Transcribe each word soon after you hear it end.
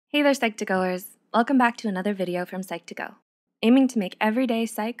Hey there, Psych2Goers. Welcome back to another video from Psych2Go, aiming to make everyday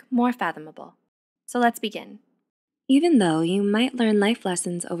psych more fathomable. So let's begin. Even though you might learn life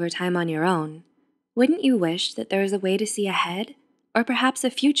lessons over time on your own, wouldn't you wish that there was a way to see ahead, or perhaps a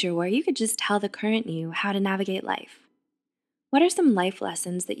future where you could just tell the current you how to navigate life? What are some life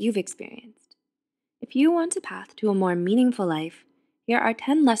lessons that you've experienced? If you want a path to a more meaningful life, here are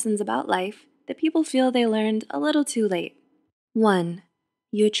 10 lessons about life that people feel they learned a little too late. 1.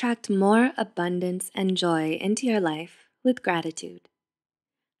 You attract more abundance and joy into your life with gratitude.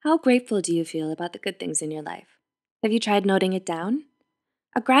 How grateful do you feel about the good things in your life? Have you tried noting it down?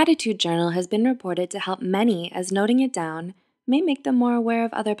 A gratitude journal has been reported to help many, as noting it down may make them more aware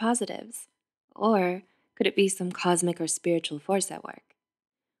of other positives. Or could it be some cosmic or spiritual force at work?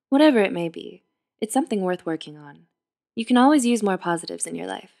 Whatever it may be, it's something worth working on. You can always use more positives in your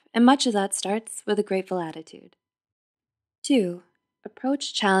life, and much of that starts with a grateful attitude. 2.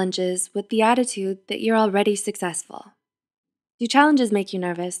 Approach challenges with the attitude that you're already successful. Do challenges make you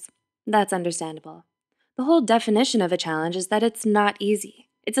nervous? That's understandable. The whole definition of a challenge is that it's not easy.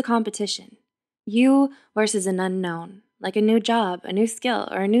 It's a competition. You versus an unknown, like a new job, a new skill,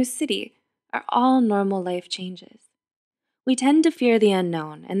 or a new city, are all normal life changes. We tend to fear the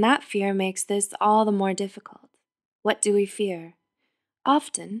unknown, and that fear makes this all the more difficult. What do we fear?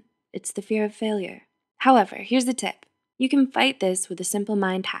 Often, it's the fear of failure. However, here's a tip. You can fight this with a simple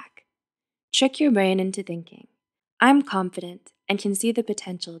mind hack. Trick your brain into thinking, I'm confident and can see the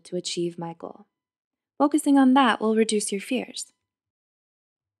potential to achieve my goal. Focusing on that will reduce your fears.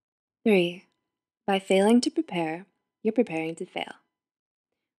 3. By failing to prepare, you're preparing to fail.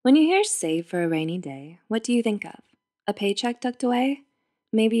 When you hear save for a rainy day, what do you think of? A paycheck tucked away?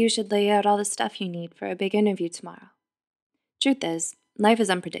 Maybe you should lay out all the stuff you need for a big interview tomorrow. Truth is, life is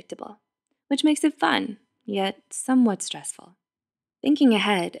unpredictable, which makes it fun, yet somewhat stressful. Thinking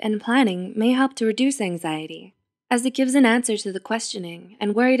ahead and planning may help to reduce anxiety, as it gives an answer to the questioning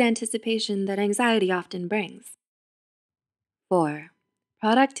and worried anticipation that anxiety often brings. 4.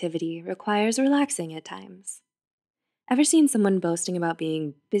 Productivity requires relaxing at times. Ever seen someone boasting about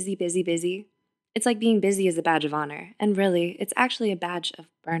being busy, busy, busy? It's like being busy is a badge of honor, and really, it's actually a badge of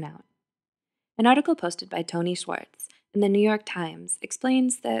burnout. An article posted by Tony Schwartz in the New York Times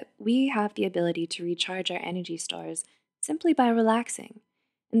explains that we have the ability to recharge our energy stores simply by relaxing,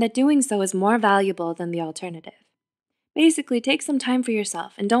 and that doing so is more valuable than the alternative. Basically, take some time for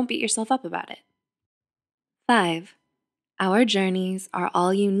yourself and don't beat yourself up about it. 5. Our journeys are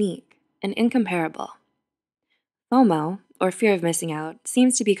all unique and incomparable. FOMO, or fear of missing out,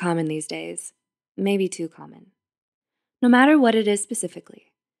 seems to be common these days, maybe too common. No matter what it is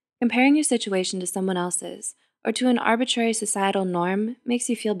specifically, comparing your situation to someone else's or to an arbitrary societal norm makes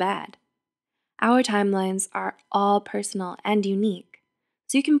you feel bad. Our timelines are all personal and unique,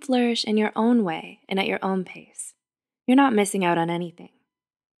 so you can flourish in your own way and at your own pace. You're not missing out on anything.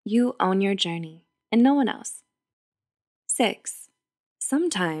 You own your journey, and no one else. 6.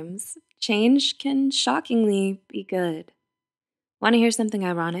 Sometimes change can shockingly be good. Want to hear something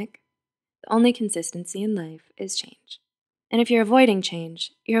ironic? The only consistency in life is change. And if you're avoiding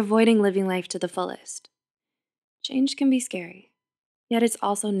change, you're avoiding living life to the fullest. Change can be scary, yet it's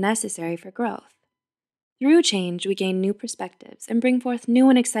also necessary for growth. Through change, we gain new perspectives and bring forth new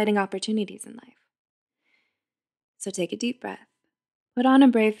and exciting opportunities in life. So take a deep breath, put on a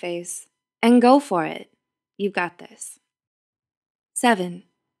brave face, and go for it. You've got this. 7.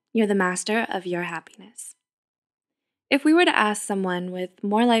 You're the master of your happiness. If we were to ask someone with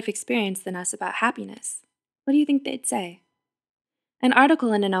more life experience than us about happiness, what do you think they'd say? An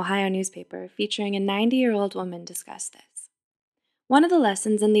article in an Ohio newspaper featuring a 90-year-old woman discussed this. One of the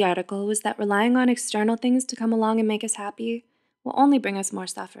lessons in the article was that relying on external things to come along and make us happy will only bring us more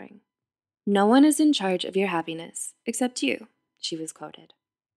suffering. No one is in charge of your happiness except you, she was quoted.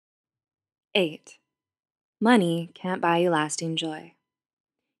 8. Money can't buy you lasting joy.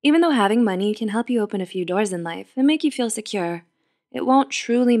 Even though having money can help you open a few doors in life and make you feel secure, it won't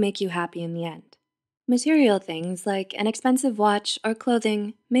truly make you happy in the end. Material things like an expensive watch or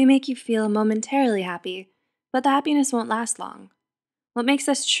clothing may make you feel momentarily happy, but the happiness won't last long. What makes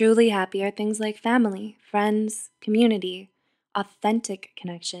us truly happy are things like family, friends, community, authentic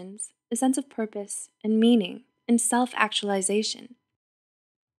connections, a sense of purpose and meaning, and self-actualization.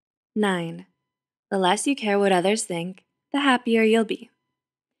 9. The less you care what others think, the happier you'll be.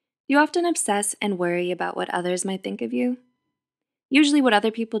 Do you often obsess and worry about what others might think of you? Usually what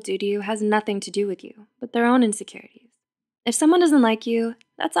other people do to you has nothing to do with you, but their own insecurities. If someone doesn't like you,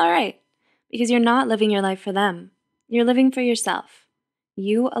 that's all right, because you're not living your life for them. You're living for yourself.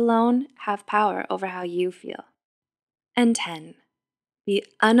 You alone have power over how you feel. And 10. Be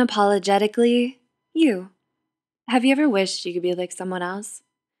unapologetically you. Have you ever wished you could be like someone else?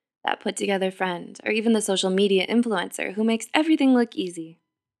 That put-together friend, or even the social media influencer who makes everything look easy.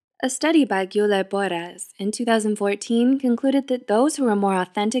 A study by Güler Boyraz in 2014 concluded that those who were more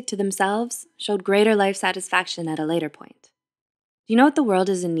authentic to themselves showed greater life satisfaction at a later point. Do you know what the world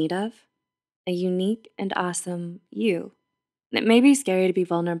is in need of? A unique and awesome you. It may be scary to be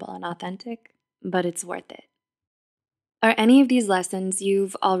vulnerable and authentic, but it's worth it. Are any of these lessons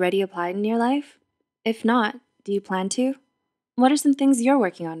you've already applied in your life? If not, do you plan to? What are some things you're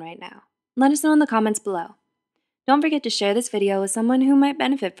working on right now? Let us know in the comments below. Don't forget to share this video with someone who might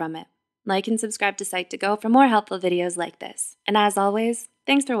benefit from it. Like and subscribe to Psych2Go for more helpful videos like this. And as always,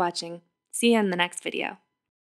 thanks for watching. See you in the next video.